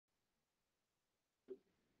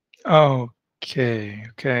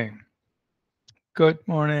Okay. Good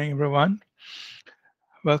morning, everyone.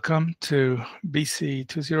 Welcome to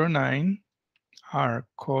BC209, our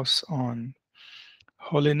course on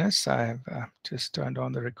holiness. I have just turned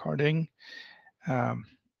on the recording. Um,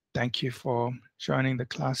 Thank you for joining the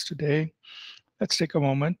class today. Let's take a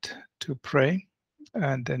moment to pray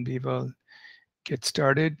and then we will get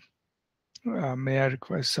started. May I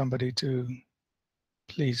request somebody to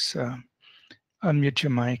please unmute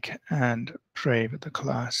your mic and pray with the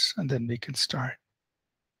class, and then we can start.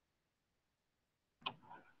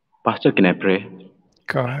 Pastor, can I pray?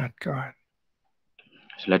 Go ahead, go ahead.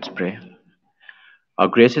 So let's pray. Our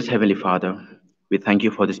gracious Heavenly Father, we thank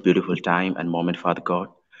you for this beautiful time and moment, Father God,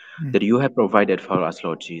 Mm, that you have provided for us,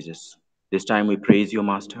 Lord Jesus. This time we praise you,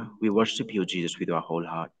 Master. We worship you, Jesus, with our whole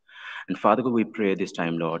heart. And Father God, we pray this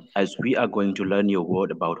time, Lord, as we are going to learn your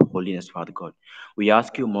word about holiness, Father God. We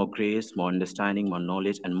ask you more grace, more understanding, more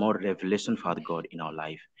knowledge, and more revelation, Father God, in our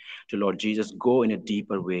life. To Lord Jesus, go in a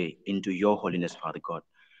deeper way into your holiness, Father God.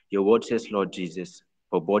 Your word says, Lord Jesus,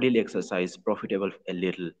 for bodily exercise profitable a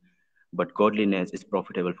little, but godliness is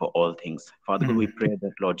profitable for all things. Father God, we mm, pray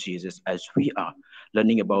that, Lord Jesus, as we are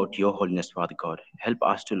learning about your holiness, Father God, help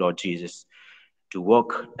us to, Lord Jesus, to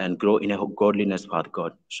walk and grow in a godliness, Father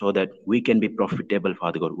God, so that we can be profitable,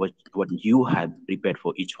 Father God, what you have prepared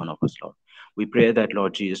for each one of us, Lord. We pray that,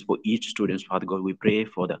 Lord Jesus, for each student, Father God, we pray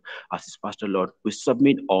for the assist pastor, Lord. We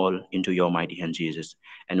submit all into your mighty hand, Jesus.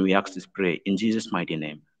 And we ask this pray in Jesus' mighty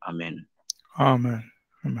name. Amen. amen.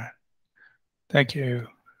 Amen. Thank you,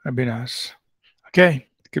 Abinas. Okay.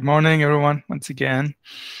 Good morning, everyone. Once again,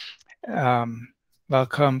 um,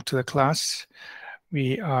 welcome to the class.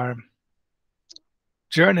 We are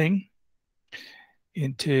journeying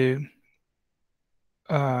into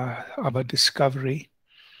our discovery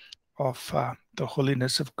of the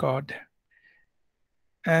holiness of God,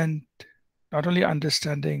 and not only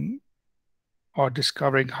understanding or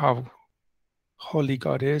discovering how holy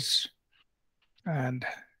God is, and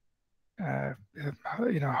uh,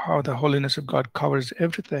 how the holiness of God covers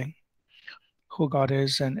everything, who God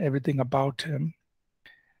is, and everything about Him.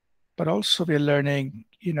 But also we're learning,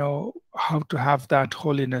 how to have that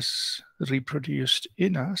holiness reproduced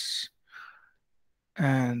in us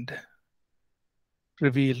and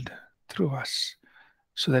revealed through us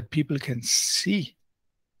so that people can see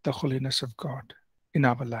the holiness of God in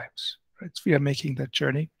our lives. Right? So we are making that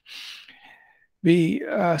journey. We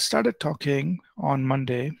started talking on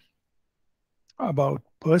Monday about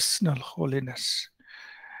personal holiness,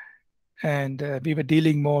 and we were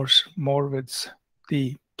dealing more with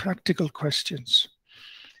the practical questions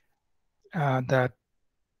that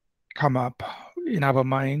come up in our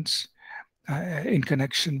minds in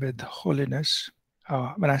connection with holiness.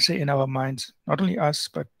 When I say in our minds, not only us,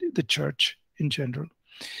 but the church in general.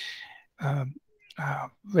 Um,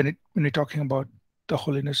 when we're talking about the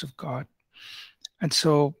holiness of God, and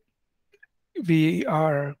so we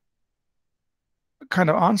are kind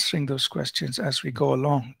of answering those questions as we go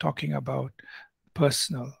along, talking about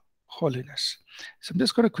personal holiness. So I'm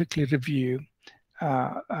just going to quickly review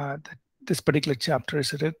this particular chapter.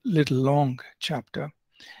 Is a little long chapter,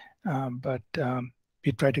 but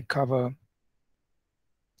we try to cover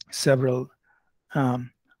several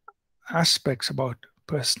um, aspects about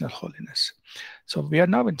personal holiness. So we are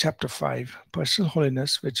now in chapter 5, personal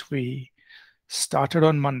holiness, which we started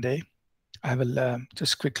on Monday. I will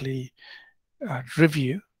just quickly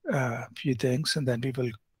review a few things and then we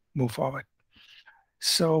will move forward.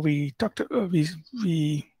 So we talked.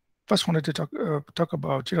 We first wanted to talk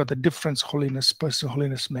about the difference holiness, personal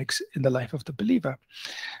holiness makes in the life of the believer,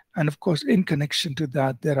 and of course, in connection to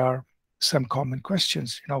that, there are some common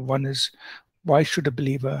questions. One is, why should a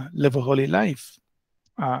believer live a holy life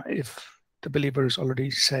if the believer is already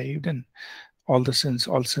saved and all sins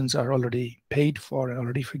are already paid for and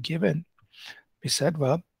already forgiven? We said,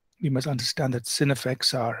 well, we must understand that sin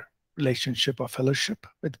affects our relationship or fellowship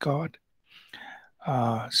with God.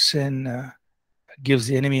 Sin gives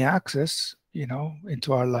the enemy access,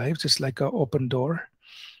 into our lives. It's like an open door,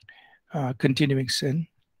 continuing sin.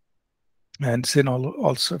 And sin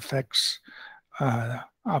also affects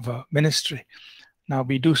our ministry. Now,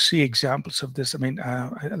 we do see examples of this. I mean,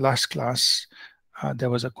 last class, there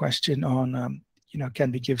was a question on,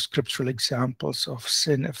 can we give scriptural examples of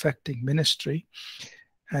sin affecting ministry?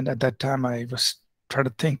 And at that time, I was trying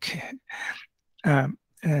to think, and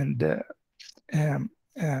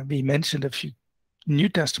we mentioned a few New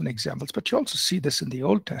Testament examples, but you also see this in the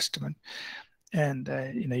Old Testament. And,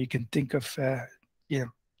 you can think of, you know,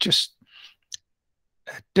 just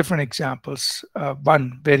different examples.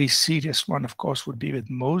 One very serious one, of course, would be with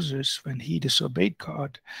Moses. When he disobeyed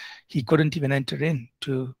God, he couldn't even enter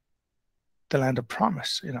into the land of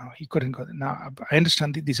promise. He couldn't go there. Now, I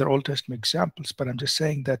understand that these are Old Testament examples, but I'm just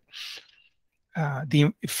saying that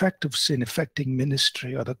the effect of sin affecting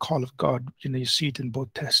ministry or the call of God, you see it in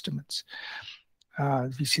both Testaments.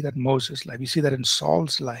 We see that in Moses' life. We see that in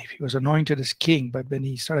Saul's life. He was anointed as king, but when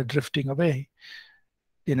he started drifting away,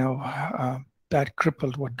 that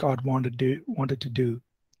crippled what God wanted to do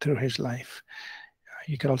through his life.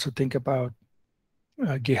 You can also think about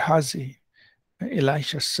Gehazi,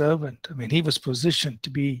 Elisha's servant. I mean, he was positioned to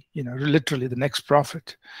be, literally the next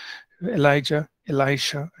prophet. Elijah,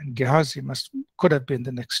 Elisha, and Gehazi could have been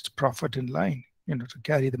the next prophet in line, to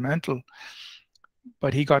carry the mantle.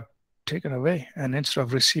 But he got taken away, and instead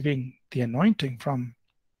of receiving the anointing from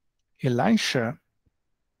Elisha,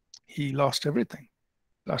 he lost everything.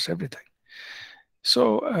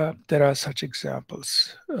 So there are such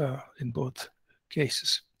examples in both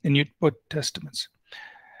cases, in both testaments.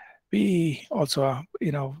 We also,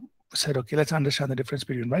 said, okay, let's understand the difference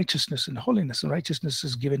between righteousness and holiness. And righteousness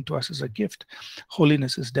is given to us as a gift.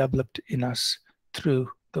 Holiness is developed in us through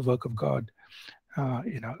the work of God,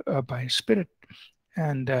 by His Spirit.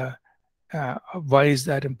 And why is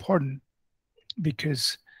that important?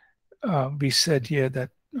 Because we said here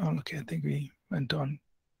that, okay, I think we went on.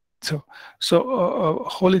 So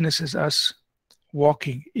holiness is us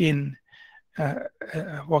walking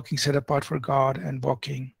walking set apart for God and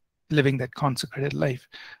living that consecrated life.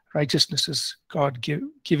 Righteousness is God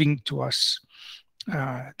giving to us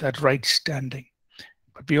that right standing.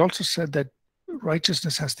 But we also said that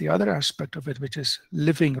righteousness has the other aspect of it, which is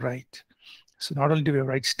living right. So not only do we have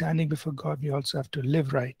right standing before God, we also have to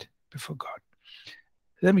live right before God.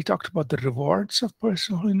 Then we talked about the rewards of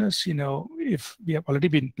personal holiness. If we have already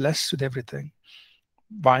been blessed with everything,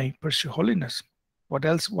 why pursue holiness? What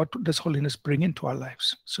else? What does holiness bring into our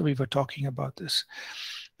lives? So we were talking about this.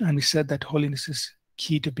 And we said that holiness is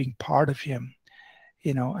key to being part of Him,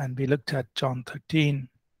 and we looked at John 13,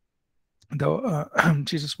 though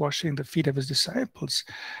Jesus washing the feet of His disciples.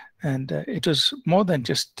 And it was more than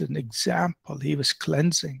just an example. He was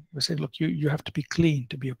cleansing. He was saying, look, you have to be clean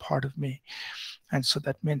to be a part of me. And so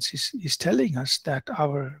that means he's telling us that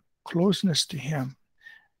our closeness to Him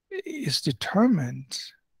is determined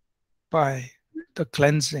by the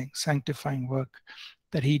cleansing, sanctifying work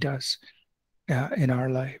that He does in our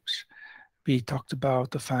lives. We talked about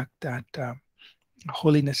the fact that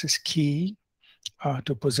holiness is key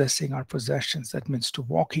to possessing our possessions. That means to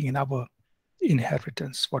walking in our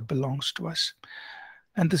inheritance, what belongs to us.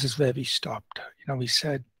 And this is where we stopped. We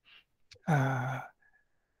said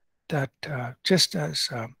that just as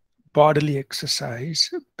bodily exercise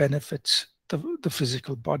benefits the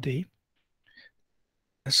physical body,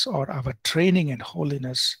 or our training in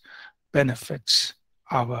holiness benefits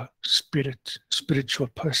our spiritual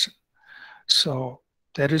person. So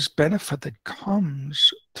there is benefit that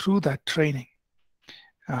comes through that training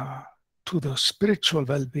to the spiritual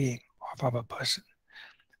well-being of our person.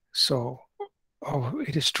 So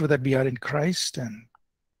it is true that we are in Christ and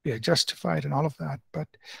we are justified and all of that, but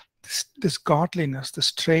this godliness,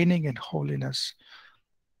 this training in holiness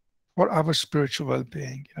for our spiritual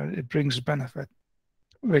well-being, it brings benefit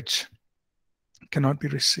which cannot be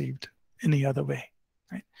received any other way.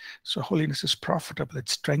 Right? So holiness is profitable. It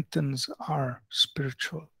strengthens our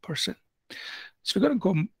spiritual person. So we're going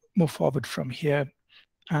to move forward from here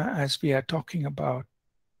as we are talking about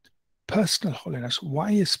personal holiness.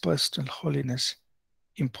 Why is personal holiness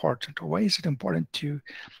important? Or why is it important to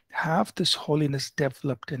have this holiness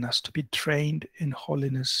developed in us, to be trained in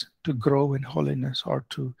holiness, to grow in holiness, or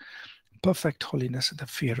to perfect holiness and the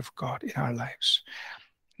fear of God in our lives?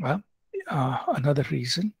 Well, another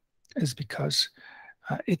reason is because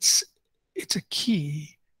it's a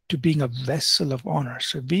key to being a vessel of honor.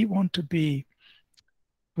 So we want to be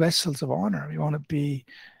vessels of honor. We want to be,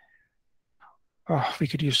 we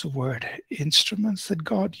could use the word instruments that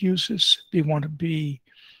God uses. We want to be,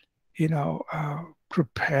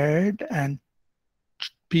 prepared and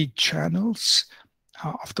be channels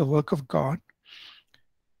of the work of God.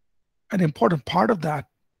 An important part of that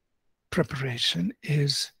preparation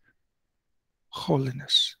is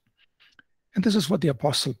holiness. And this is what the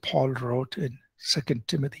Apostle Paul wrote in 2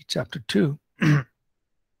 Timothy chapter 2,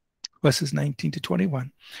 verses 19 to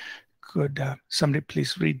 21. Could somebody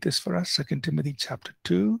please read this for us? 2 Timothy chapter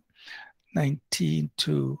 2, 19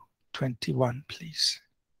 to 21, please.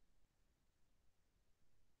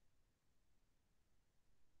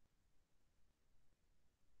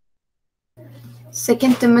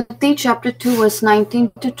 Second Timothy chapter 2 verse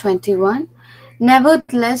 19 to 21.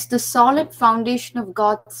 Nevertheless, the solid foundation of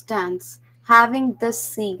God stands, having this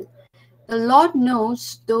seal: the Lord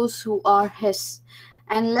knows those who are his.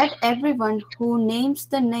 And let everyone who names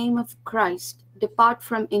the name of Christ depart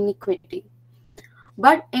from iniquity.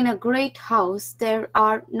 But in a great house there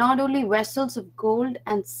are not only vessels of gold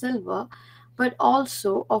and silver, but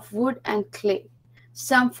also of wood and clay,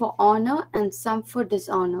 some for honor and some for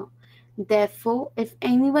dishonor. Therefore, if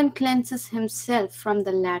anyone cleanses himself from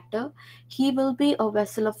the latter, he will be a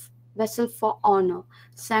vessel for honor,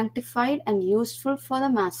 sanctified and useful for the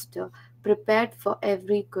master, prepared for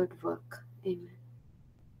every good work. Amen.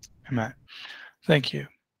 Amen. Thank you.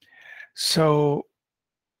 So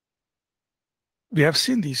we have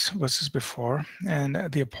seen these verses before, and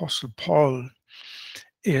the Apostle Paul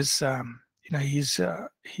is,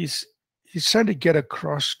 he's trying to get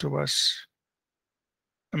across to us.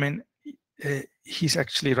 I mean, he's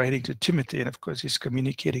actually writing to Timothy, and of course, he's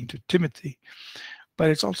communicating to Timothy. But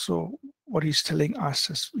it's also what he's telling us,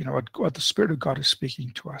 as what the Spirit of God is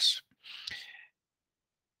speaking to us.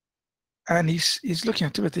 And he's looking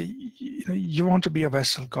at Timothy. You want to be a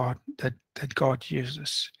vessel, God, that God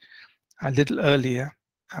uses. A little earlier,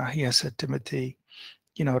 he has said, Timothy,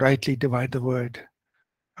 rightly divide the word,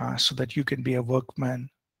 so that you can be a workman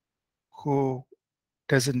who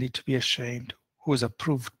doesn't need to be ashamed, who is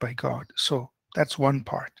approved by God. So that's one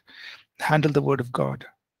part. Handle the word of God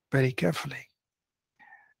very carefully.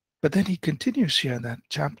 But then he continues here in that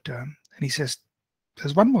chapter, and he says,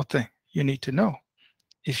 there's one more thing you need to know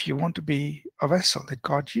if you want to be a vessel that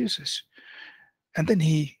God uses. And then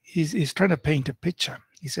he's trying to paint a picture.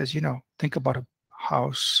 He says, think about a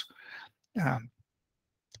house,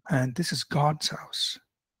 and this is God's house.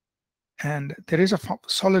 And there is a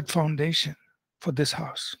solid foundation for this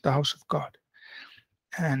house, the house of God.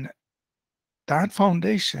 And that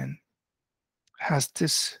foundation has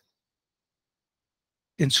this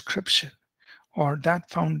inscription, or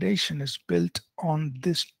that foundation is built on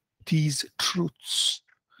these truths.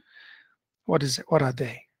 What is it? What are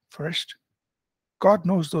they? First, God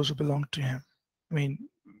knows those who belong to him. I mean,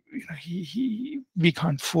 we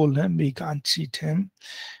can't fool him, we can't cheat him.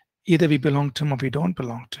 Either we belong to him or we don't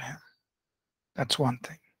belong to him. That's one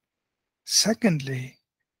thing. Secondly,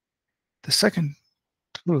 the second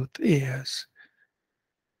truth is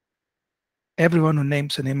everyone who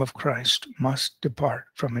names the name of Christ must depart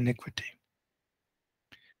from iniquity.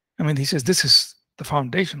 I mean, he says this is the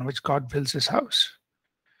foundation on which God builds his house.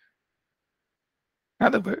 Now,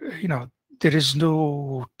 there is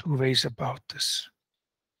no two ways about this.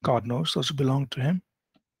 God knows those who belong to him.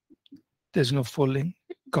 There's no fooling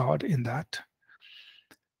God in that.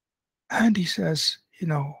 And he says,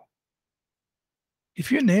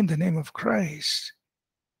 if you name the name of Christ,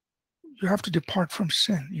 you have to depart from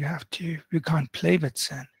sin. You can't play with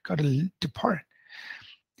sin. You got to depart.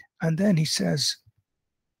 And then he says,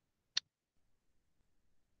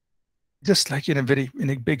 just like in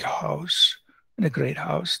a big house, in a great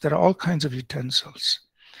house, there are all kinds of utensils.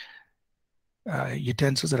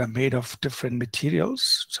 Utensils that are made of different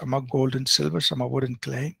materials. Some are gold and silver, some are wood and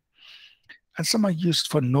clay. And some are used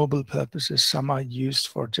for noble purposes. Some are used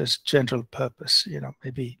for just general purpose,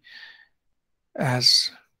 maybe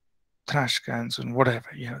as trash cans and whatever,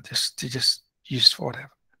 they're just used for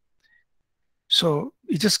whatever. So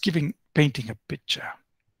he's just painting a picture.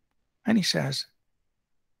 And he says,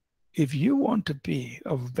 if you want to be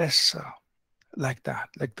a vessel like that,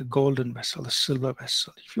 like the golden vessel, the silver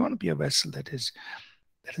vessel, if you want to be a vessel that is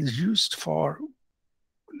used for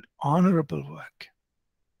honorable work,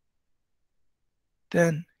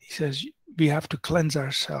 then he says we have to cleanse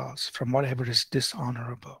ourselves from whatever is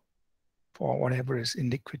dishonorable, for whatever is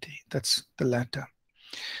iniquity. That's the latter.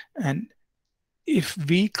 And if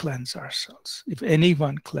we cleanse ourselves, if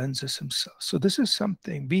anyone cleanses himself, so this is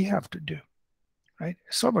something we have to do, right?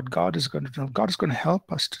 It's not what God is going to do. God is going to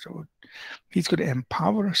help us to do it. He's going to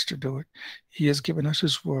empower us to do it. He has given us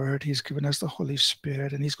his word. He's given us the Holy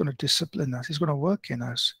Spirit, and he's going to discipline us. He's going to work in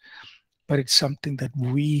us. But it's something that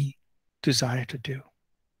we desire to do.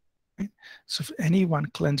 Right? So if anyone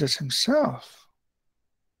cleanses himself,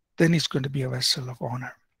 then he's going to be a vessel of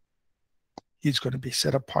honor. He's going to be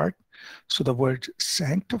set apart. So the word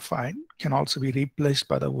sanctified can also be replaced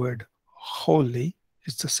by the word holy.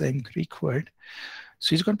 It's the same Greek word.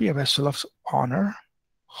 So he's going to be a vessel of honor,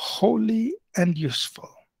 holy and useful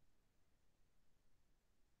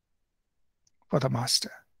for the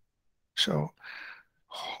master. So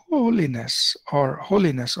holiness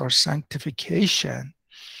or sanctification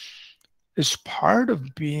is part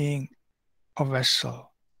of being a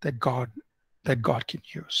vessel that God can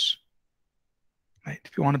use. Right?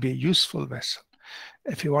 If you want to be a useful vessel,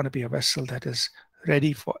 if you want to be a vessel that is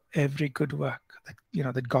ready for every good work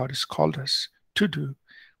that God has called us to do,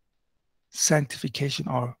 sanctification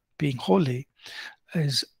or being holy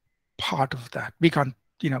is part of that. We can't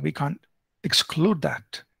exclude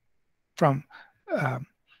that from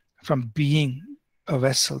being a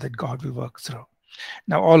vessel that God will work through.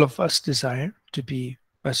 Now, all of us desire to be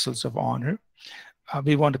vessels of honor.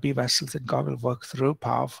 We want to be vessels that God will work through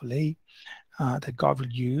powerfully, that God will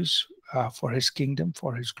use for his kingdom,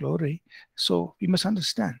 for his glory. So we must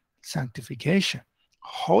understand sanctification,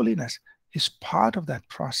 holiness is part of that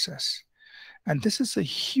process. And this is a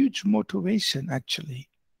huge motivation, actually.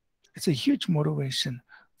 It's a huge motivation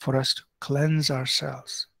for us to cleanse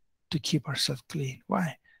ourselves, to keep ourselves clean.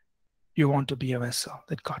 Why? You want to be a vessel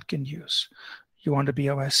that God can use. You want to be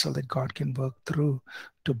a vessel that God can work through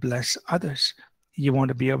to bless others. You want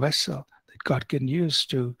to be a vessel that God can use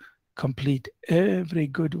to complete every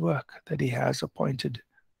good work that he has appointed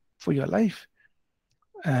for your life.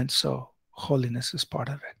 And so holiness is part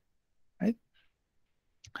of it, right?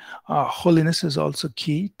 Holiness is also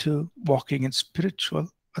key to walking in spiritual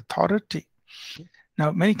authority.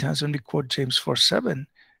 Now, many times when we quote James 4:7,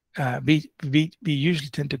 we usually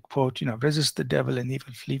tend to quote, resist the devil and he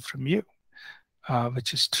will flee from you,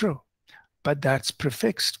 which is true. But that's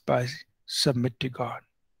prefixed by submit to God,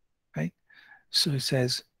 right? So it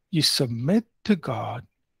says, you submit to God,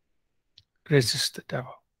 resist the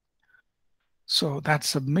devil. So that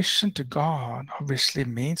submission to God obviously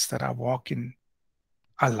means that I walk in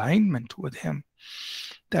alignment with him,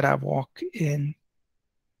 that I walk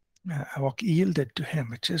yielded to him,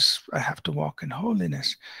 which is I have to walk in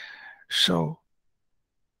holiness. So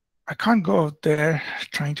I can't go out there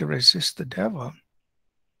trying to resist the devil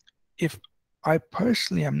if I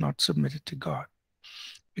personally am not submitted to God,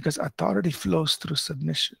 because authority flows through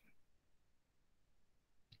submission,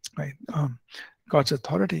 right? God's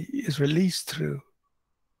authority is released through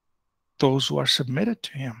those who are submitted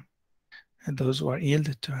to him and those who are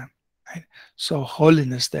yielded to him, right? So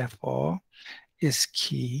holiness, therefore, is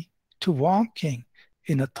key to walking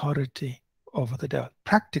in authority over the devil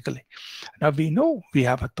practically. Now we know we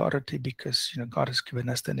have authority because God has given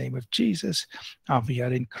us the name of Jesus. We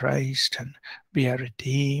are in Christ and we are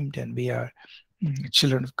redeemed and we are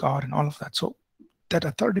children of God and all of that. So that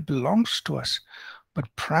authority belongs to us.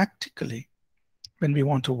 But practically, when we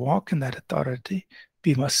want to walk in that authority,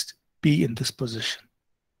 we must be in this position,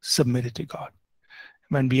 submitted to God.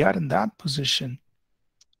 When we are in that position,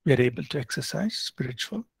 we are able to exercise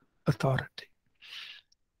spiritual authority.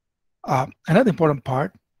 Another important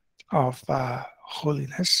part of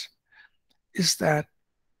holiness is that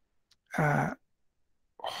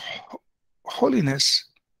holiness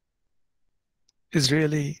is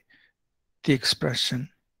really the expression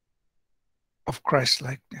of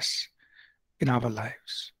Christ-likeness in our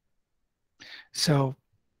lives. So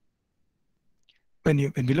when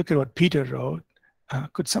we look at what Peter wrote,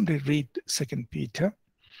 could somebody read 2 Peter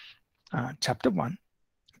chapter 1,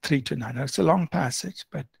 3-9? It's a long passage,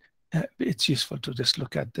 but it's useful to just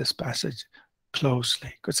look at this passage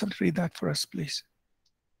closely. Could somebody read that for us, please?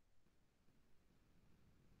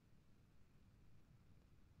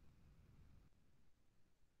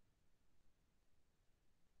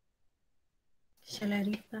 Shall I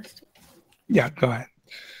read, Pastor? Yeah, go ahead.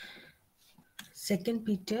 2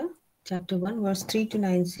 Peter chapter 1 verse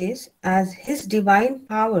 3-9 says, as his divine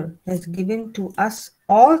power has given to us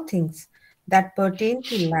all things that pertain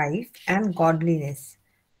to life and godliness,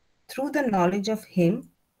 through the knowledge of him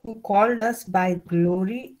who called us by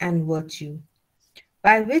glory and virtue,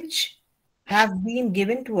 by which have been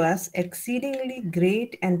given to us exceedingly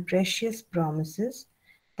great and precious promises,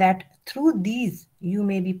 that through these you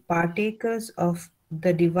may be partakers of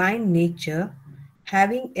the divine nature,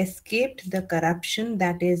 having escaped the corruption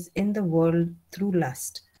that is in the world through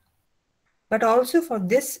lust. But also for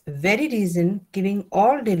this very reason, giving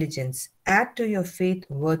all diligence, add to your faith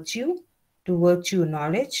virtue, to virtue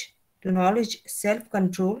knowledge, to knowledge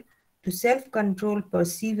self-control, to self-control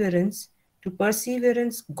perseverance, to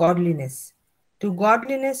perseverance godliness, to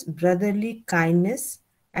godliness brotherly kindness,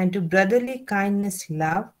 and to brotherly kindness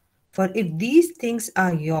love. For if these things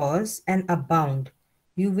are yours and abound,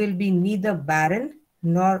 you will be neither barren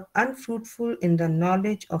nor unfruitful in the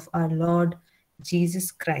knowledge of our Lord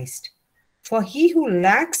Jesus Christ. For he who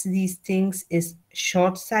lacks these things is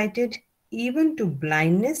short-sighted, even to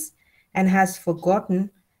blindness, and has forgotten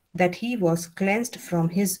that he was cleansed from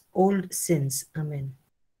his old sins. Amen.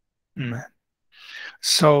 Amen.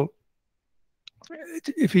 So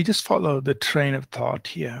if we just follow the train of thought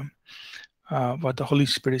here, what the Holy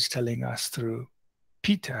Spirit is telling us through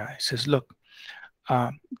Peter, he says, look,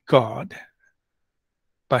 God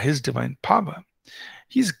by his divine power,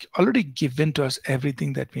 he's already given to us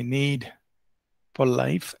everything that we need for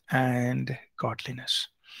life and godliness.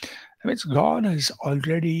 That means God has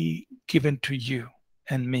already given to you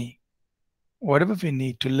and me whatever we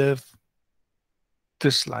need to live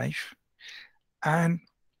this life and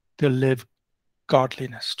to live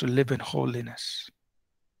godliness, to live in holiness.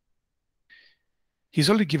 He's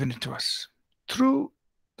already given it to us through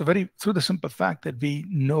the simple fact that we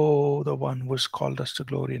know the one who has called us to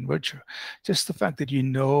glory and virtue. Just the fact that you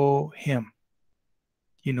know him,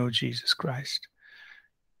 you know Jesus Christ.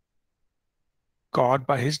 God,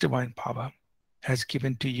 by his divine power, has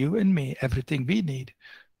given to you and me everything we need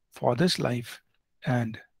for this life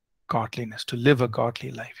and godliness, to live a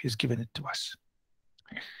godly life. He's given it to us.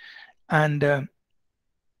 And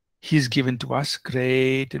he's given to us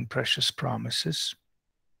great and precious promises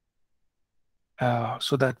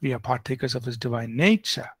so that we are partakers of his divine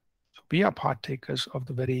nature. So we are partakers of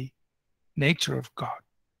the very nature of God,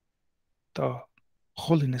 the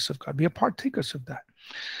holiness of God. We are partakers of that.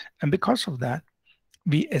 And because of that,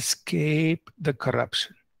 we escape the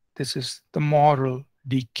corruption. This is the moral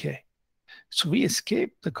decay. So we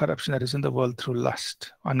escape the corruption that is in the world through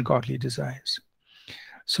lust, ungodly desires.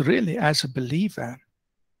 So really, as a believer,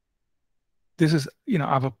 this is,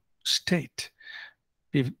 our state.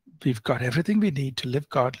 We've got everything we need to live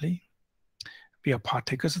godly. We are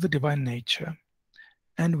partakers of the divine nature,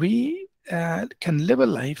 and we can live a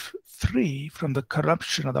life free from the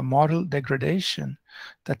corruption or the moral degradation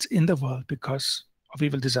that's in the world because of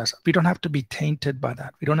evil desires. We don't have to be tainted by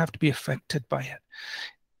that. We don't have to be affected by it.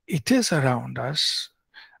 It is around us.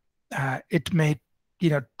 It may,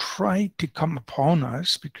 try to come upon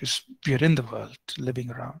us because we are in the world living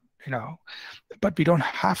around, but we don't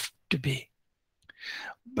have to be.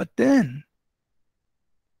 But then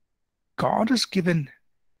God has given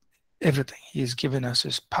everything. He has given us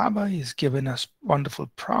his power. He's given us wonderful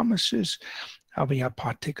promises. We are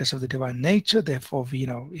partakers of the divine nature. Therefore,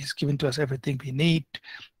 he's given to us everything we need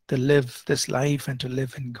to live this life and to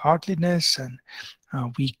live in godliness. And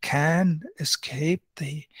we can escape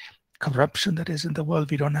the corruption that is in the world.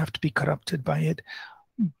 We don't have to be corrupted by it.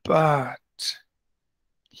 But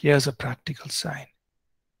here's a practical sign.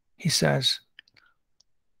 He says,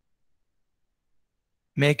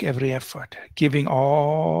 make every effort, giving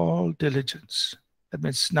all diligence. That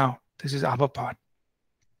means now, this is our part.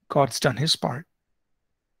 God's done his part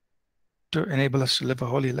to enable us to live a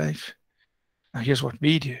holy life. Now here's what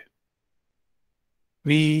we do.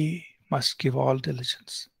 We must give all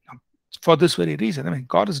diligence. Now, for this very reason,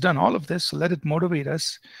 God has done all of this, so let it motivate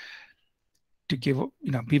us to give,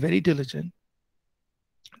 be very diligent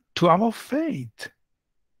to our faith.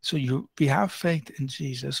 So we have faith in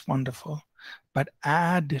Jesus, wonderful, but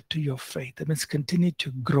add to your faith. That means continue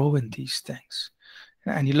to grow in these things.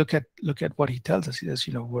 And you look at what he tells us. He says,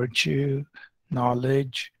 virtue,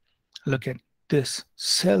 knowledge. Look at this,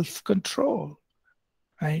 self-control,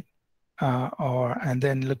 right? And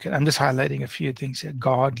then look at, I'm just highlighting a few things here,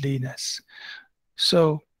 godliness.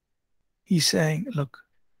 So he's saying, look,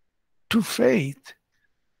 to faith,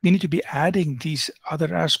 we need to be adding these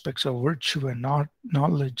other aspects of virtue and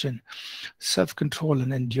knowledge and self-control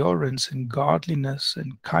and endurance and godliness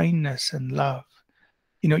and kindness and love.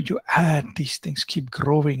 You add these things, keep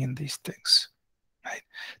growing in these things, right?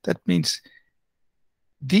 That means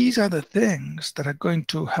these are the things that are going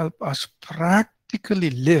to help us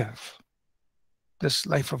practically live this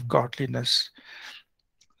life of godliness,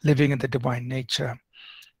 living in the divine nature,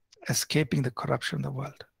 escaping the corruption of the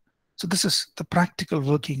world. So this is the practical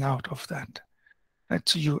working out of that. Right?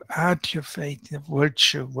 So you add to your faith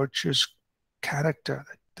virtue's character,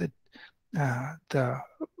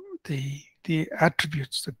 the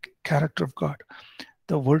attributes, the character of God,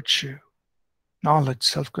 the virtue, knowledge,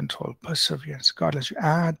 self-control, perseverance, godliness. You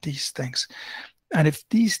add these things. And if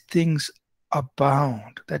these things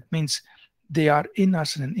abound, that means they are in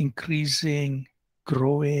us in an increasing,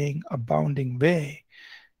 growing, abounding way,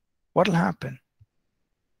 what will happen?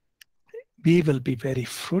 We will be very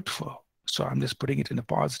fruitful. So I'm just putting it in the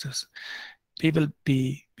positives. We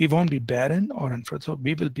won't be barren or unfruitful.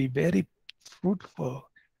 We will be very fruitful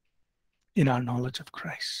in our knowledge of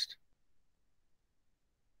Christ.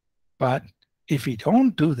 But if we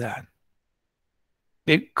don't do that,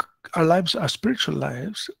 our spiritual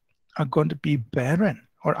lives are going to be barren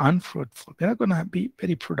or unfruitful. We're not going to be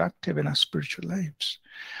very productive in our spiritual lives.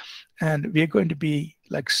 And we're going to be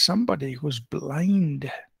like somebody who's blind.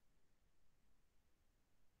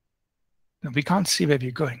 Now, we can't see where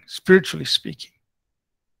we're going, spiritually speaking,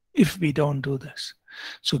 if we don't do this.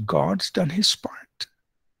 So God's done his part,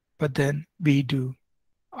 but then we do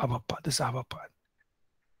our part. This is our part.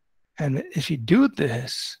 And if you do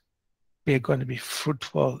this, we are going to be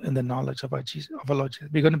fruitful in the knowledge of our Lord Jesus.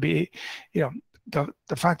 We're going to be,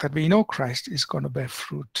 the fact that we know Christ is going to bear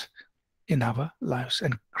fruit in our lives,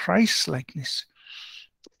 and Christ's likeness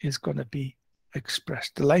is going to be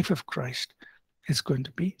expressed. The life of Christ is going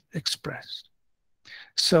to be expressed.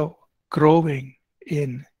 So growing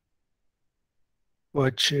in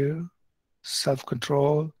virtue,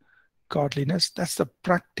 self-control, godliness, that's the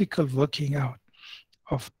practical working out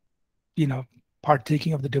of,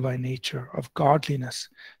 partaking of the divine nature, of godliness.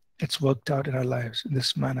 It's worked out in our lives in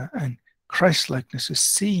this manner, and Christ-likeness is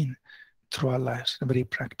seen through our lives in a very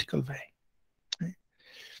practical way. Right?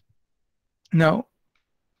 Now,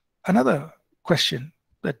 another question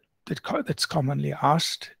that's commonly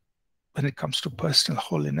asked when it comes to personal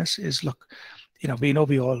holiness is, look, we know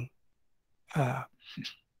we all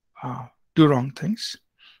do wrong things,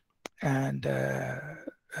 and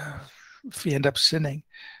if we end up sinning,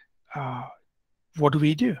 what do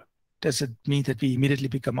we do? Does it mean that we immediately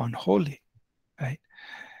become unholy? Right?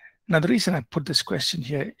 Now, the reason I put this question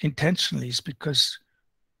here intentionally is because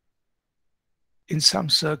in some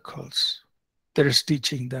circles there is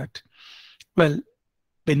teaching that, well,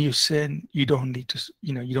 when you sin, you don't need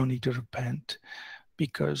to repent,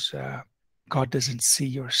 because God doesn't see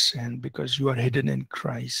your sin, because you are hidden in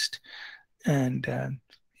Christ, and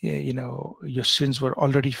your sins were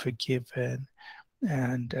already forgiven,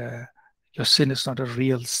 and your sin is not a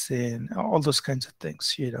real sin. All those kinds of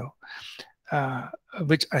things,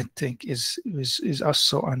 which I think is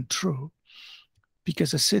also untrue,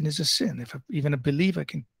 because a sin is a sin. If even a believer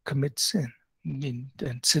can commit sin,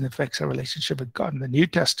 and sin affects our relationship with God. In the New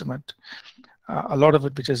Testament, a lot of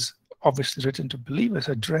it, which is obviously written to believers,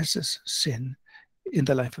 addresses sin in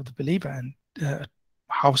the life of the believer, and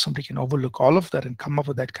how somebody can overlook all of that and come up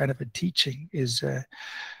with that kind of a teaching is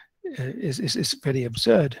very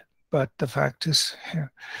absurd. But the fact is,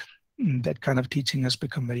 that kind of teaching has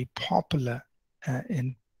become very popular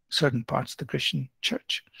in certain parts of the Christian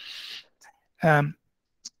church. And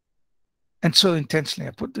so intentionally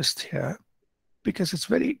I put this here because it's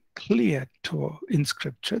very clear in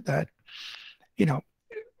Scripture that,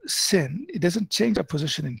 sin, it doesn't change our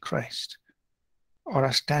position in Christ or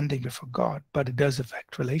our standing before God, but it does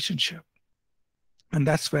affect relationship. And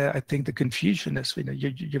that's where I think the confusion is.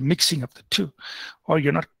 You're mixing up the two, or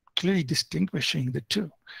you're not clearly distinguishing the two.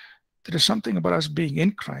 There is something about us being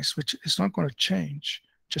in Christ which is not going to change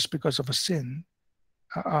just because of a sin,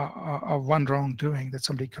 one wrongdoing that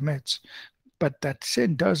somebody commits. But that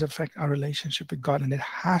sin does affect our relationship with God, and it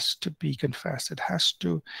has to be confessed. It has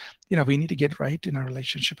to, we need to get right in our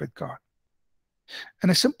relationship with God.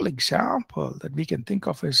 And a simple example that we can think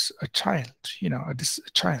of is a child, a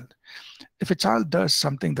child. If a child does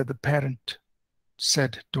something that the parent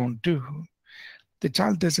said don't do, the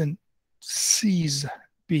child doesn't cease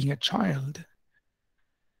being a child,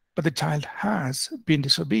 but the child has been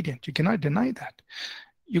disobedient. You cannot deny that.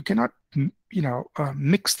 You cannot,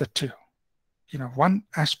 mix the two. One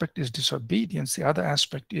aspect is disobedience. The other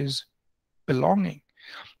aspect is belonging.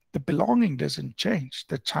 The belonging doesn't change.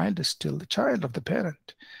 The child is still the child of the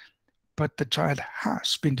parent, but the child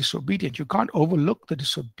has been disobedient. You can't overlook the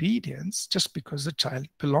disobedience just because the child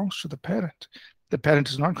belongs to the parent. The parent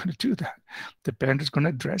is not going to do that. The parent is going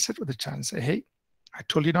to address it with the child and say, hey, I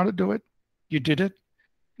told you not to do it. You did it.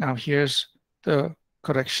 Now here's the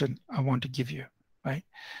correction I want to give you, right?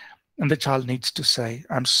 And the child needs to say,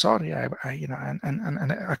 I'm sorry, and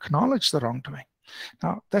acknowledge the wrongdoing.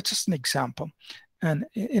 Now, that's just an example. And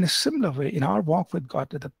in a similar way, in our walk with God,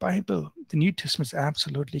 the Bible, the New Testament is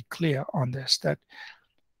absolutely clear on this, that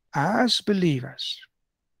as believers,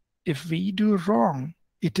 if we do wrong,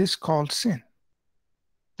 it is called sin.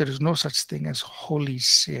 There is no such thing as holy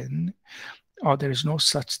sin, or there is no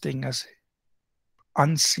such thing as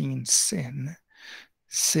unseen sin.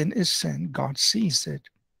 Sin is sin. God sees it.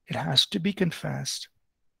 It has to be confessed.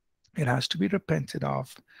 It has to be repented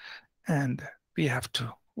of. And we have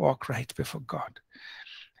to walk right before God.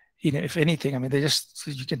 If anything,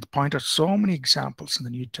 you can point out so many examples in the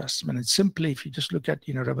New Testament. And simply, if you just look at,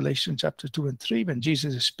 Revelation chapter 2 and 3, when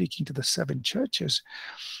Jesus is speaking to the 7 churches,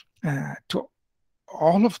 to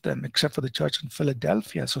all of them, except for the church in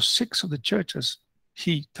Philadelphia, so 6 of the churches,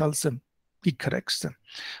 he tells them, he corrects them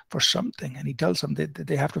for something, and he tells them that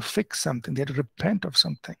they have to fix something, they have to repent of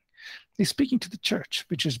something. He's speaking to the church,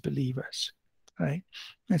 which is believers, right?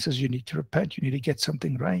 And says, you need to repent, you need to get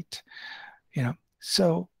something right.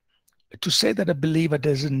 So to say that a believer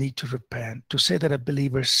doesn't need to repent, to say that a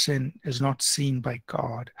believer's sin is not seen by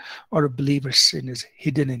God, or a believer's sin is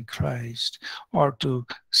hidden in Christ, or to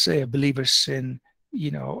say a believer's sin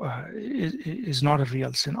is not a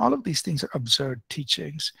real sin. All of these things are absurd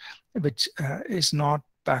teachings, which is not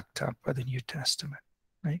backed up by the New Testament,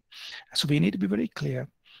 right? So we need to be very clear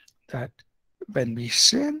that when we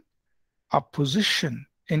sin, our position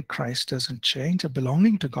in Christ doesn't change, our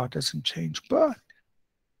belonging to God doesn't change, but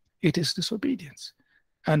it is disobedience.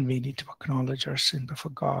 And we need to acknowledge our sin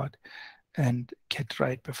before God and get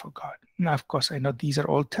right before God. Now, of course, I know these are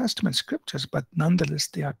Old Testament scriptures, but nonetheless,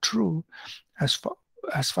 they are true as far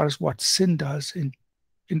as what sin does in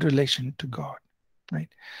relation to God, right?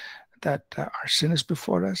 That our sin is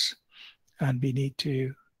before us, and we need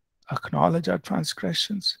to acknowledge our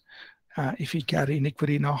transgressions. If we carry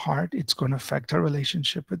iniquity in our heart, it's going to affect our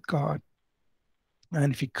relationship with God.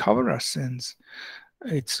 And if we cover our sins,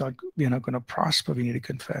 we're not going to prosper. We need to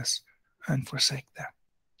confess and forsake them.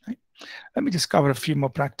 Right? Let me just cover a few more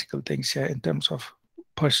practical things here in terms of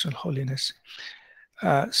personal holiness.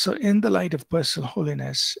 So in the light of personal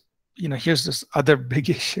holiness, here's this other big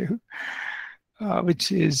issue,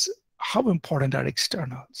 which is how important are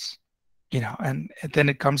externals? And then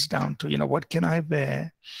it comes down to, what can I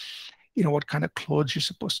wear? What kind of clothes you're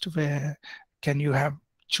supposed to wear? Can you have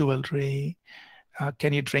jewelry?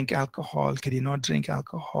 Can you drink alcohol? Can you not drink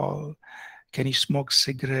alcohol? Can you smoke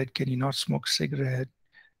cigarette? Can you not smoke cigarette?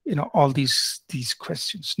 All these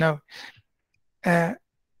questions. Now,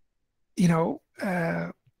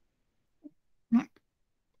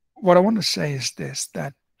 what I want to say is this,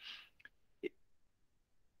 that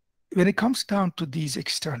when it comes down to these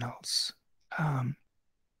externals,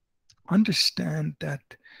 understand that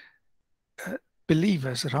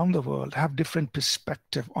believers around the world have different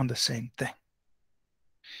perspective on the same thing.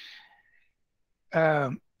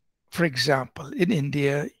 For example, in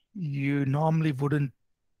India, you normally wouldn't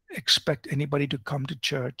expect anybody to come to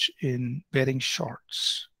church in wearing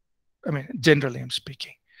shorts. I mean, generally I'm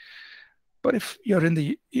speaking. But if you're in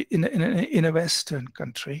a Western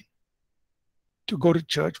country, to go to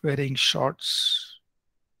church wearing shorts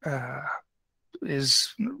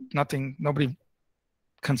is nothing. Nobody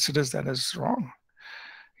considers that as wrong.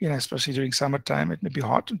 Especially during summertime, it may be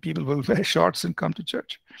hot and people will wear shorts and come to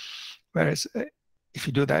church. Whereas if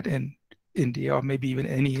you do that in India or maybe even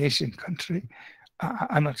any Asian country,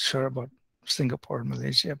 I'm not sure about Singapore and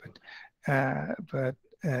Malaysia, but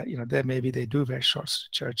there maybe they do wear shorts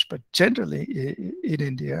to church. But generally in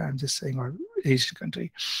India, I'm just saying, or Asian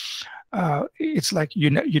country, it's like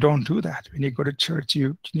you don't do that. When you go to church,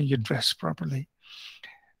 you dress properly.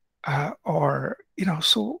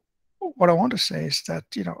 So what I want to say is that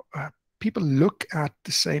people look at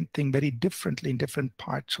the same thing very differently in different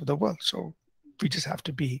parts of the world. So we just have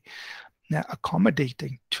to be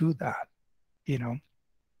accommodating to that.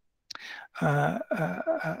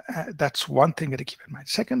 That's one thing to keep in mind.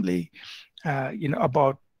 Secondly,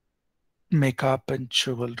 about makeup and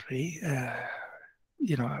jewelry,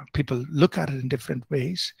 people look at it in different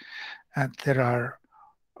ways, and there are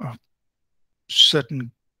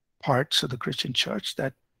certain parts of the Christian church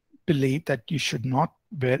that believe that you should not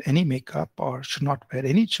wear any makeup or should not wear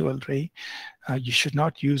any jewelry. You should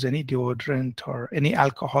not use any deodorant or any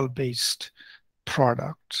alcohol-based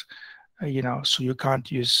products. So you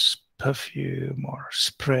can't use perfume or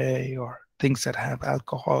spray or things that have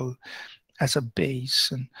alcohol as a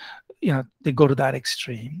base, and they go to that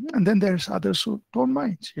extreme. And then there's others who don't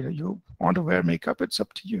mind. You want to wear makeup, it's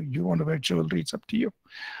up to you. You want to wear jewelry, it's up to you.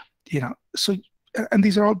 So, and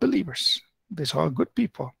these are all believers. These are all good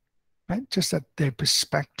people, right? Just that their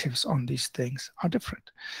perspectives on these things are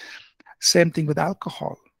different. Same thing with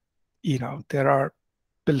alcohol. There are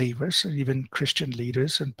believers or even Christian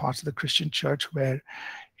leaders and parts of the Christian church where,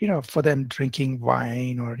 for them drinking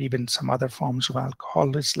wine or even some other forms of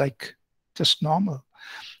alcohol is like just normal.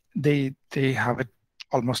 They have it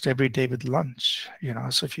almost every day with lunch,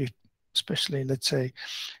 so if you, especially let's say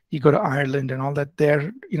you go to Ireland and all that,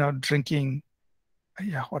 they're, drinking,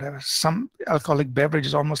 whatever, some alcoholic beverage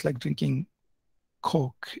is almost like drinking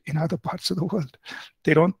Coke in other parts of the world.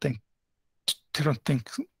 They don't think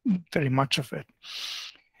very much of it.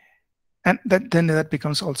 And then that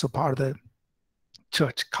becomes also part of the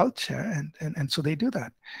church culture, and so they do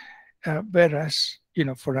that. Whereas,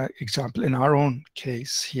 for example, in our own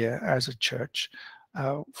case here as a church,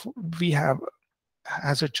 we have,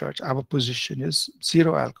 as a church, our position is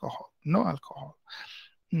zero alcohol, no alcohol.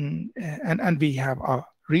 And we have our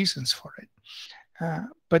reasons for it.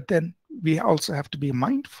 But then we also have to be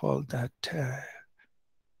mindful that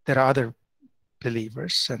there are other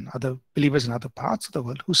believers and other believers in other parts of the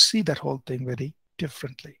world who see that whole thing very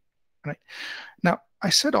differently, right? Now, I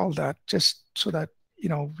said all that just so that,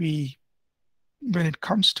 when it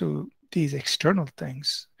comes to these external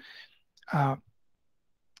things,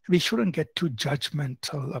 we shouldn't get too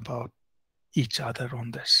judgmental about each other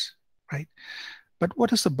on this, right? But what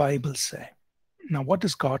does the Bible say? Now, what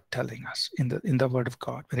is God telling us in the Word of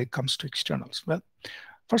God when it comes to externals? Well,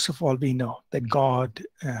 first of all, we know that God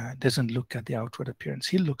doesn't look at the outward appearance;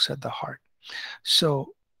 He looks at the heart.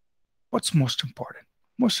 So, what's most important?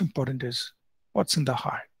 Most important is what's in the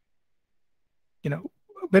heart.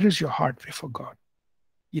 Where is your heart before God?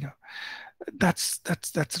 You know, that's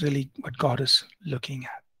really what God is looking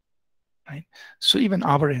at, right? So even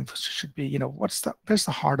our emphasis should be, where's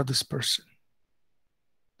the heart of this person?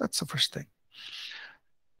 That's the first thing.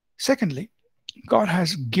 Secondly, God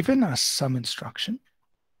has given us some instruction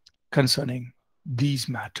concerning these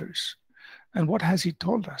matters. And what has He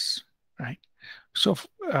told us, right? So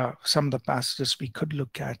some of the passages we could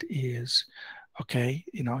look at is, okay,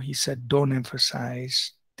 He said, don't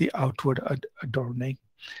emphasize the outward adorning.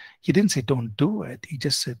 He didn't say don't do it. He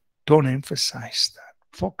just said don't emphasize that.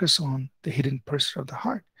 Focus on the hidden person of the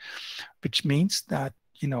heart, which means that,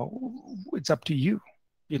 it's up to you,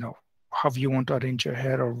 how you want to arrange your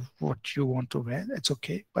hair or what you want to wear. It's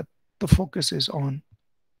okay. But the focus is on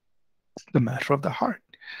the matter of the heart.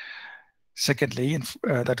 Secondly,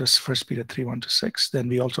 that was 1 Peter 3:1-6. Then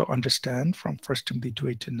we also understand from 1 Timothy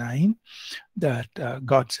 2:8-9 that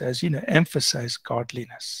God says, emphasize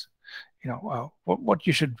godliness. What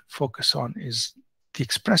you should focus on is the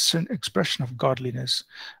expression of godliness.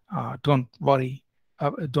 Don't worry.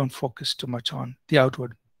 Don't focus too much on the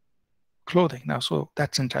outward clothing. Now, so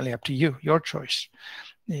that's entirely up to you, your choice.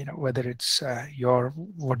 Whether it's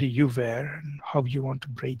what do you wear and how you want to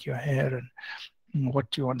braid your hair and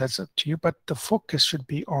what you want, that's up to you. But the focus should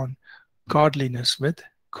be on godliness with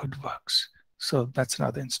good works. So that's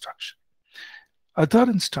another instruction. A third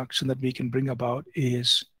instruction that we can bring about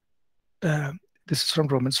is, this is from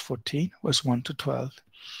Romans 14, verse 1-12.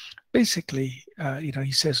 Basically,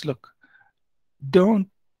 he says, look, don't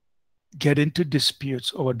get into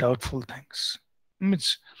disputes over doubtful things. It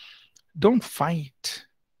means don't fight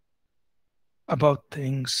about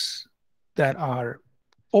things that are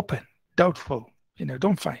open, doubtful.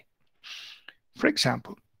 Don't fight. For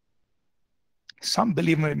example, some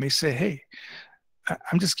believer may say, hey,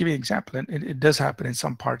 I'm just giving an example, and it does happen in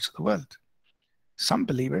some parts of the world. Some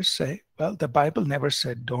believers say, well, the Bible never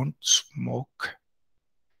said don't smoke.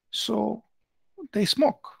 So they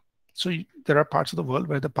smoke. So there are parts of the world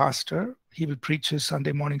where the pastor, he will preach his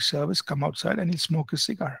Sunday morning service, come outside and he'll smoke a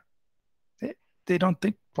cigar. They don't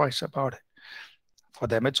think twice about it. For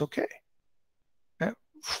them, it's okay.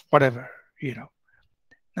 Whatever,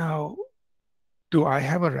 Now, do I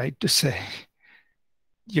have a right to say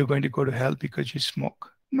you're going to go to hell because you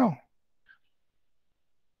smoke? No.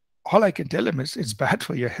 All I can tell him is it's bad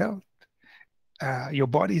for your health. Your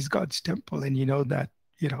body is God's temple, and you know that,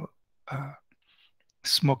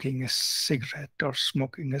 smoking a cigarette or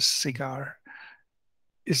smoking a cigar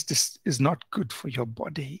is not good for your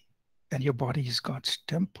body, and your body is God's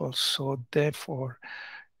temple. So therefore,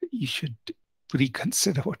 you should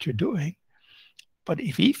reconsider what you're doing. But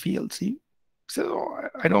if he feels, he says, oh,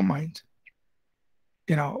 I don't mind.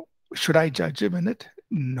 Should I judge him in it?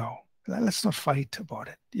 No. Let's not fight about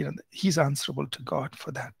it. He's answerable to God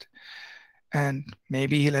for that. And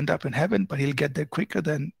maybe he'll end up in heaven, but he'll get there quicker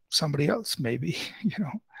than somebody else, maybe.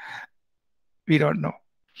 We don't know.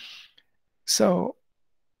 So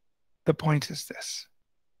the point is this.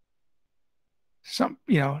 Some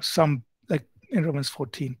like in Romans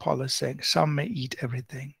 14, Paul is saying, some may eat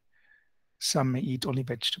everything. Some may eat only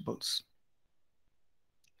vegetables.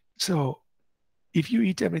 So if you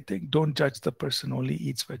eat everything, don't judge the person only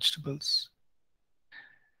eats vegetables.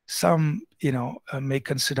 Some, may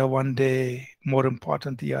consider one day more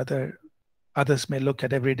important than the other. Others may look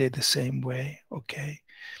at every day the same way. Okay.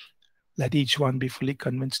 Let each one be fully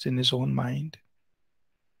convinced in his own mind.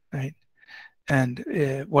 Right. And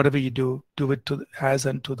whatever you do, do it as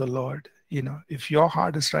unto the Lord. If your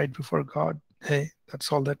heart is right before God, hey,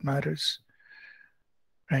 that's all that matters.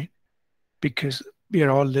 Right. Because we are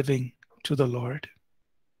all living to the Lord.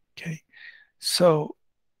 Okay. So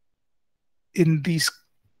in these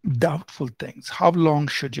doubtful things, how long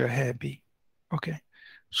should your hair be? Okay.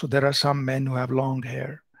 So there are some men who have long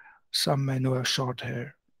hair, some men who have short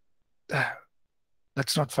hair.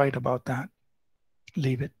 Let's not fight about that.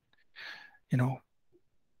 Leave it.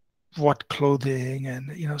 What clothing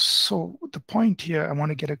and, so the point here I want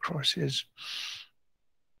to get across is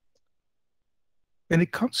when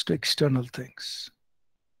it comes to external things,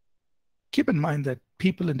 keep in mind that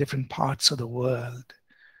people in different parts of the world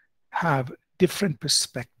have different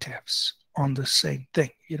perspectives on the same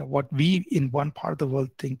thing. What we in one part of the world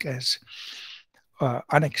think as,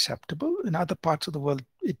 unacceptable. In other parts of the world,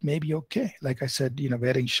 it may be okay. Like I said,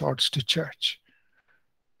 wearing shorts to church.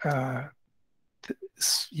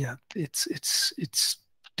 Yeah, it's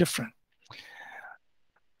different.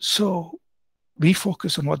 So we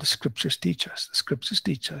focus on what the scriptures teach us. The scriptures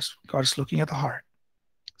teach us God is looking at the heart.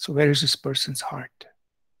 So where is this person's heart?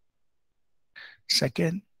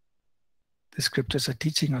 Second, the scriptures are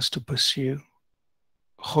teaching us to pursue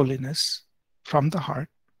holiness from the heart.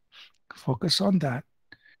 Focus on that.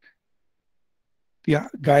 The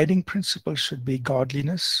guiding principle should be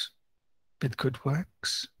godliness with good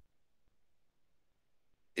works.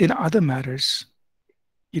 In other matters,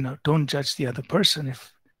 don't judge the other person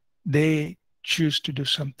if they choose to do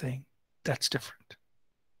something that's different.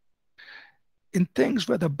 In things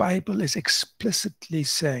where the Bible is explicitly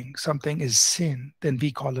saying something is sin, then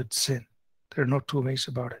we call it sin. There are no two ways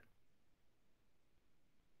about it.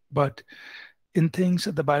 But in things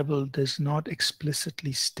that the Bible does not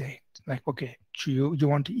explicitly state, like, okay, you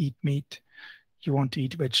want to eat meat, you want to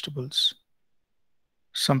eat vegetables.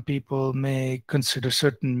 Some people may consider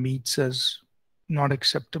certain meats as not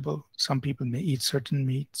acceptable. Some people may eat certain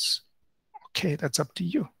meats. Okay, that's up to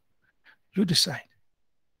you. You decide.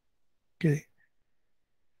 Okay.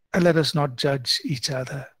 And let us not judge each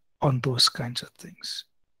other on those kinds of things.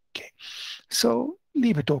 Okay. So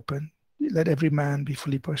leave it open. Let every man be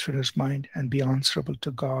fully persuaded in his mind and be answerable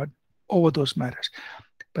to God over those matters.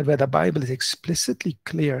 But where the Bible is explicitly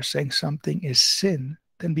clear saying something is sin,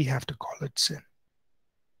 then we have to call it sin.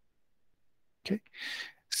 Okay.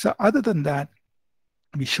 So other than that,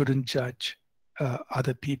 we shouldn't judge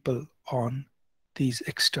other people on these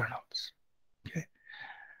externals. Okay.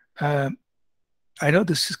 I know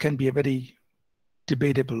this can be a very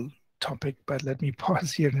debatable topic, but let me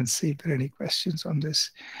pause here and see if there are any questions on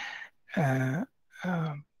this. Yeah.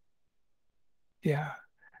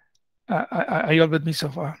 Are you all with me so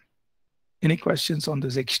far? Any questions on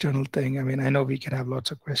this external thing? I mean, I know we can have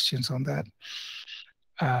lots of questions on that.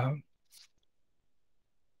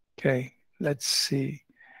 Okay, let's see.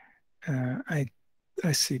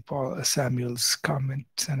 I see Paul Samuel's comment,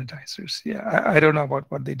 sanitizers. Yeah, I don't know about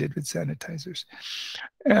what they did with sanitizers.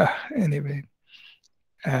 Anyway,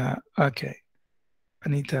 okay.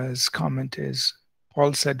 Anita's comment is,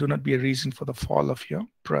 Paul said, do not be a reason for the fall of your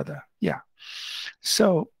brother. Yeah.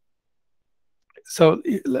 So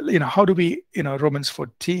how do we, Romans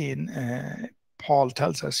 14, Paul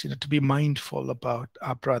tells us, to be mindful about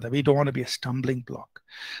our brother. We don't want to be a stumbling block,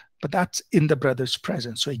 but that's in the brother's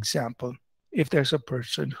presence. So example, if there's a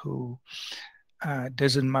person who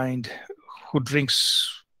doesn't mind, who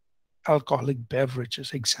drinks alcoholic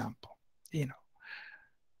beverages, example,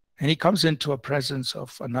 and he comes into a presence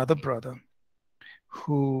of another brother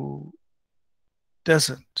who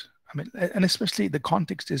doesn't, and especially the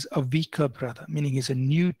context is a weaker brother, meaning he's a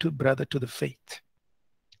new brother to the faith.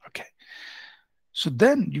 Okay. So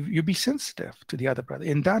then you be sensitive to the other brother.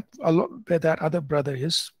 In that, where that other brother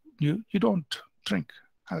is, you don't drink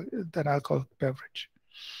that alcoholic beverage.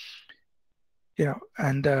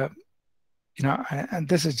 And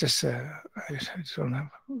this is just, I don't know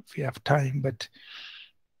if we have time, but,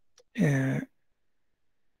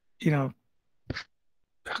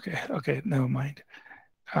 okay, never mind.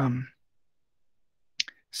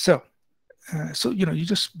 So you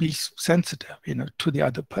just be sensitive, to the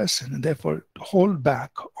other person, and therefore hold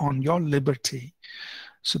back on your liberty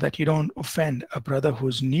so that you don't offend a brother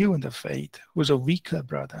who's new in the faith, who's a weaker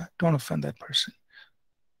brother. Don't offend that person.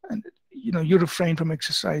 And, you refrain from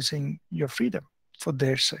exercising your freedom for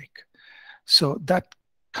their sake. So that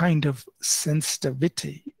kind of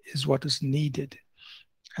sensitivity is what is needed.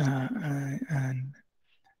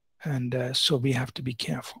 So we have to be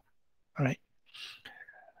careful. All right.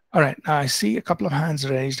 All right. Now I see a couple of hands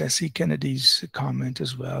raised. I see Kennedy's comment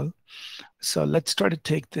as well. So let's try to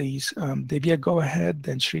take these. Divya, go ahead,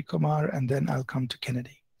 then Sri Kumar, and then I'll come to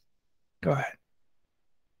Kennedy. Go ahead.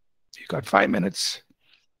 You got 5 minutes.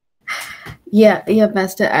 Yeah,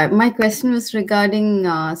 Pastor. My question was regarding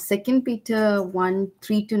 2 Peter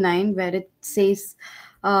 1:3-9, where it says,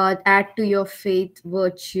 add to your faith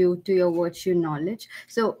virtue, to your virtue knowledge.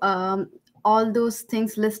 So all those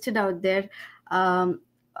things listed out there,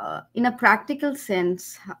 in a practical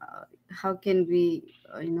sense, how can we,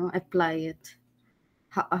 apply it?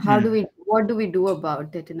 What do we do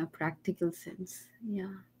about it in a practical sense?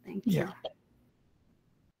 Yeah, thank you.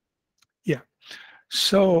 Yeah.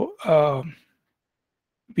 So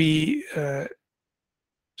we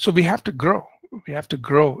have to grow. We have to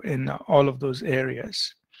grow in all of those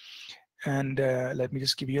areas. And let me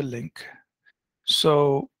just give you a link.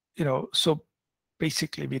 So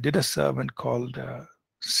basically we did a sermon called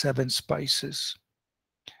 7 Spices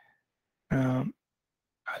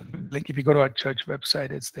Link, if you go to our church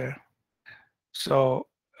website, it's there. So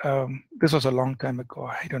this was a long time ago.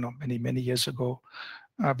 I don't know, many years ago.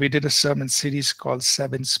 We did a sermon series called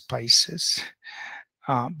 7 Spices.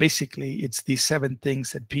 Basically, it's the 7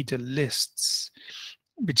 things that Peter lists,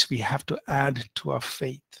 which we have to add to our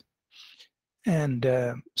faith. And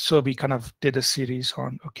so we kind of did a series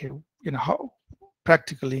on, okay, how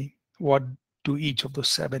practically, what do each of those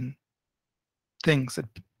 7 things, that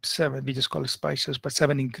 7, we just call it spices, but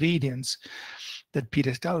 7 ingredients that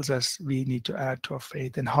Peter tells us we need to add to our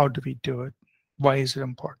faith, and how do we do it? Why is it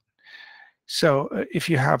important? So if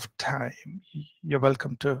you have time, you're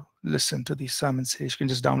welcome to listen to these sermons. You can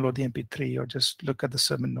just download the MP3 or just look at the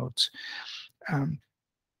sermon notes.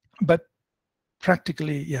 But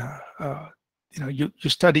practically, yeah, you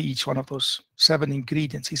study each one of those 7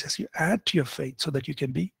 ingredients. He says you add to your faith so that you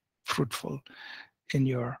can be fruitful in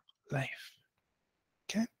your life.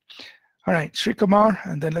 Okay. All right, Sri Kumar,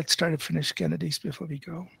 and then let's try to finish Kennedy's before we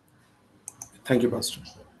go. Thank you, Pastor.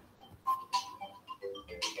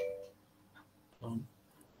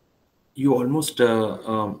 You almost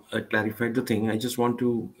clarified the thing. I just want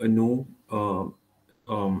to know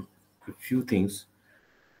a few things.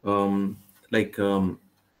 Many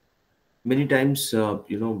times,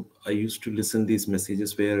 I used to listen these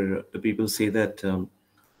messages where the people say that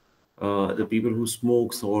the people who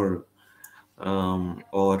smokes or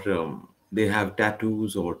they have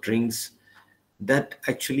tattoos or drinks, that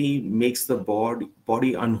actually makes the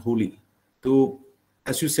body unholy. So,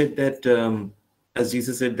 as you said that, as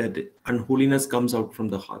Jesus said that unholiness comes out from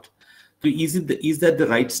the heart. So, is that the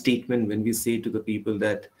right statement when we say to the people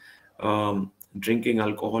that drinking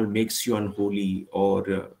alcohol makes you unholy,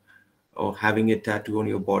 or having a tattoo on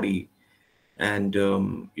your body, and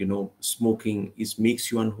smoking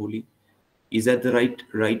makes you unholy? Is that the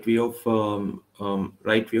right way of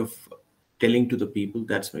telling to the people?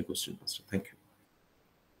 That's my question, Pastor. Thank you.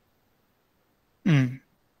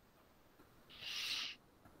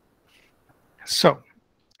 So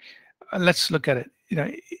let's look at it.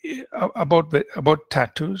 About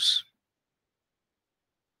tattoos,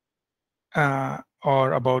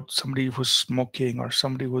 or about somebody who's smoking, or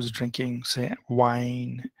somebody who's drinking, say,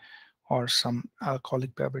 wine or some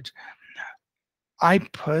alcoholic beverage. I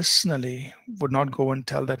personally would not go and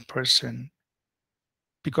tell that person,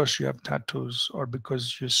 because you have tattoos, or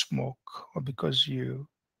because you smoke, or because you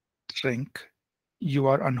drink, you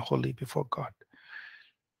are unholy before God.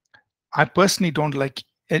 I personally don't like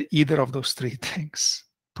either of those 3 things.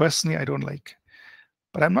 Personally, I don't like.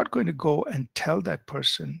 But I'm not going to go and tell that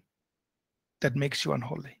person that makes you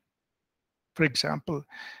unholy. For example,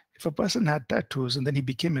 if a person had tattoos and then he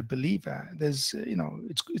became a believer, there's,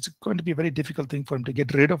 it's going to be a very difficult thing for him to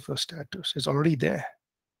get rid of those tattoos. It's already there.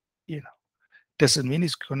 Doesn't mean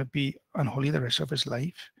he's going to be unholy the rest of his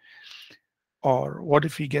life. Or what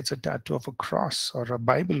if he gets a tattoo of a cross or a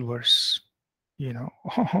Bible verse,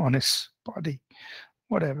 on his body,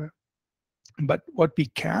 whatever. But what we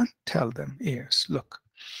can tell them is, look,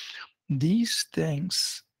 these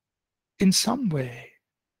things in some way,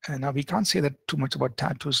 and now we can't say that too much about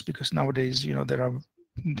tattoos, because nowadays, they've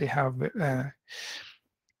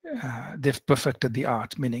perfected the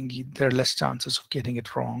art, meaning there are less chances of getting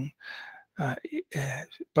it wrong.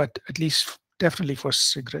 But at least definitely for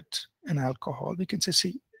cigarette and alcohol, we can say,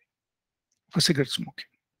 see, for cigarette smoking,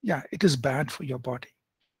 yeah, it is bad for your body.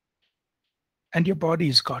 And your body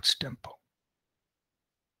is God's temple.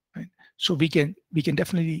 Right? So we can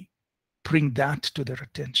definitely bring that to their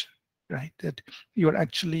attention, right? That you're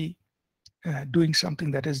actually doing something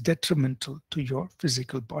that is detrimental to your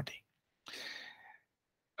physical body.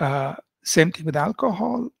 Same thing with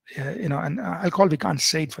alcohol, and alcohol, we can't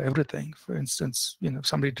say it for everything. For instance, if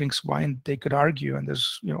somebody drinks wine, they could argue, and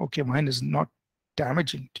there's, okay, wine is not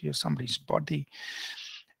damaging to somebody's body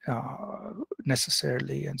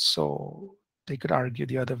necessarily, and so they could argue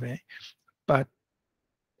the other way. But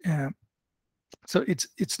so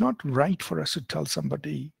it's not right for us to tell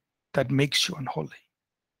somebody that makes you unholy,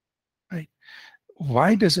 right?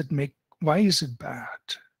 Why is it bad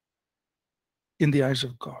in the eyes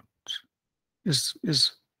of God?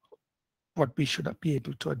 Is what we should be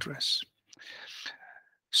able to address.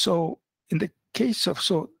 So in the case of,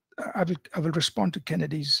 I will respond to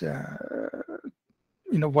Kennedy's,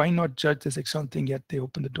 why not judge this excellent thing, yet they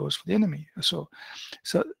open the doors for the enemy. So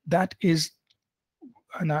that is,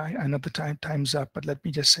 and I know the time's up, but let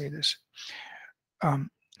me just say this.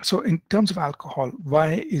 So in terms of alcohol,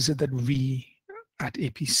 why is it that we at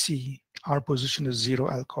APC, our position is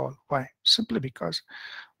 0 alcohol? Why? Simply because,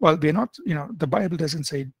 well, we're not, the Bible doesn't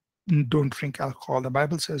say don't drink alcohol. The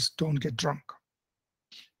Bible says don't get drunk.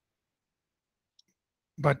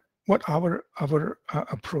 But what our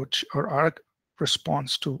approach or our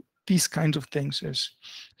response to these kinds of things is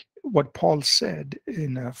what Paul said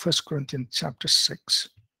in 1 Corinthians chapter 6,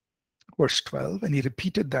 verse 12, and he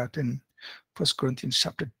repeated that in 1 Corinthians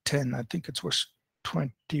chapter 10, I think it's verse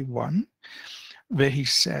 21, where he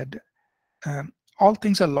said, all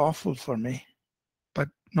things are lawful for me, but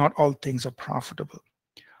not all things are profitable.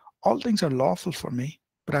 All things are lawful for me,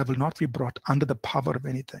 but I will not be brought under the power of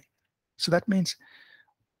anything. So that means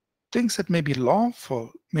things that may be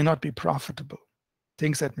lawful may not be profitable.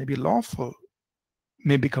 Things that may be lawful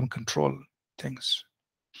may become control things.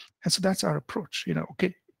 And so that's our approach.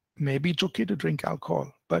 Okay, maybe it's okay to drink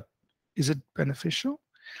alcohol, but is it beneficial?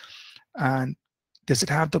 And does it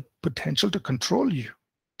have the potential to control you?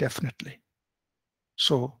 Definitely.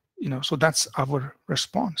 So, so that's our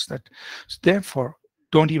response. That therefore,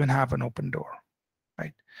 don't even have an open door,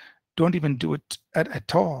 right? Don't even do it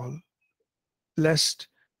at all, lest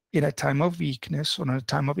in a time of weakness or in a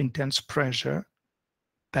time of intense pressure,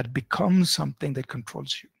 that becomes something that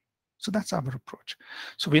controls you. So that's our approach.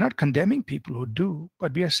 So we're not condemning people who do,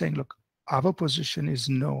 but we are saying, look, our position is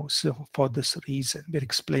no. So for this reason, we're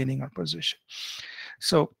explaining our position.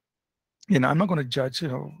 So, I'm not going to judge,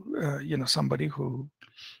 somebody who,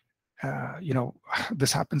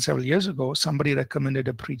 this happened several years ago. Somebody recommended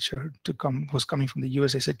a preacher to come, who's coming from the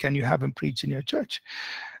US. They said, can you have him preach in your church?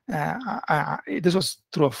 This was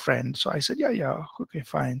through a friend. So I said, yeah, okay,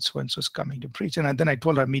 fine. So-and-so's coming to preach. And then I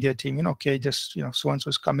told our media team, okay, just,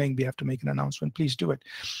 so-and-so's coming. We have to make an announcement. Please do it.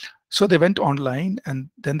 So they went online, and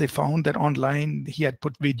then they found that online he had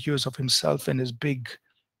put videos of himself in his big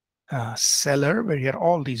cellar where he had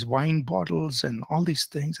all these wine bottles and all these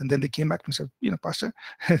things. And then they came back and said, Pastor,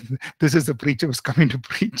 this is the preacher who's coming to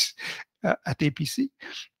preach at APC.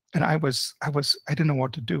 And I didn't know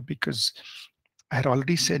what to do, because I had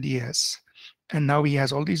already said yes. And now he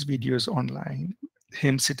has all these videos online,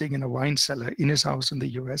 him sitting in a wine cellar in his house in the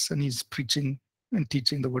US, and he's preaching and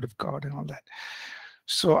teaching the word of God and all that.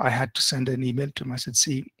 So I had to send an email to him. I said,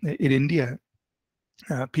 see, in India,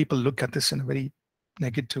 people look at this in a very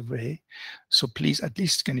negative way. So please, at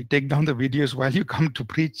least, can you take down the videos while you come to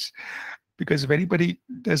preach? Because if anybody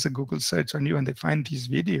does a Google search on you and they find these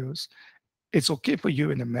videos, it's okay for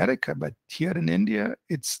you in America, but here in India,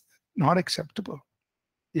 it's not acceptable,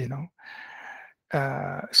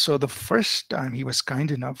 So the first time he was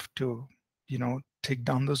kind enough to, take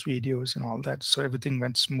down those videos and all that. So everything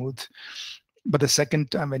went smooth. But the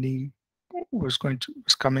second time when he was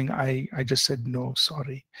coming, I just said, no,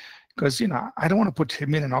 sorry. Because, I don't want to put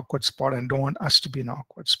him in an awkward spot, and don't want us to be in an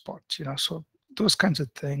awkward spot, So those kinds of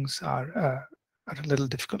things are a little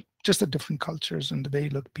difficult, just the different cultures and the way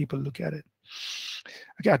people look at it.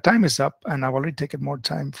 Okay, our time is up, and I've already taken more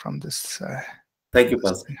time from this. Thank you,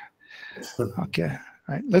 Pastor. Okay,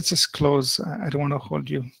 all right, let's just close. I don't want to hold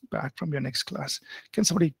you back from your next class. Can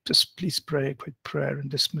somebody just please pray a quick prayer and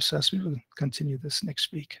dismiss us? We will continue this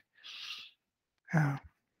next week.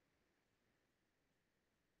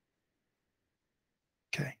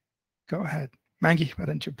 Okay, go ahead. Maggie, why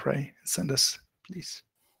don't you pray and send us, please?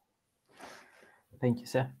 Thank you,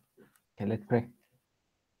 sir. Okay, let's pray.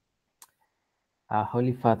 Our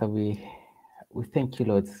Holy Father, we thank you,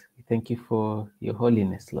 Lord. We thank you for your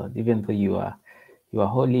holiness, Lord. Even though you are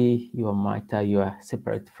holy, you are mighty, you are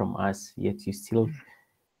separate from us, yet you still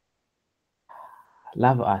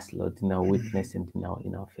love us, Lord, in our weakness and in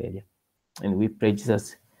our failure. And we pray,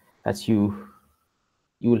 Jesus, that you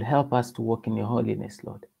will help us to walk in your holiness,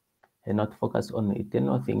 Lord, and not focus on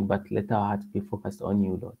eternal thing, but let our hearts be focused on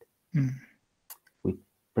you, Lord. We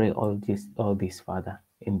pray all this, Father,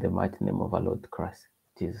 in the mighty name of our Lord Christ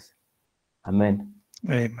Jesus. Amen.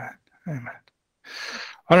 Amen.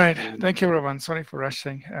 All right. Thank you, everyone. Sorry for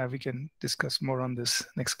rushing. We can discuss more on this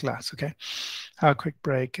next class. Okay. Have a quick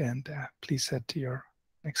break, and please head to your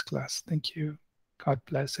next class. Thank you. God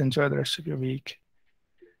bless. Enjoy the rest of your week.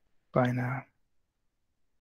 Bye now.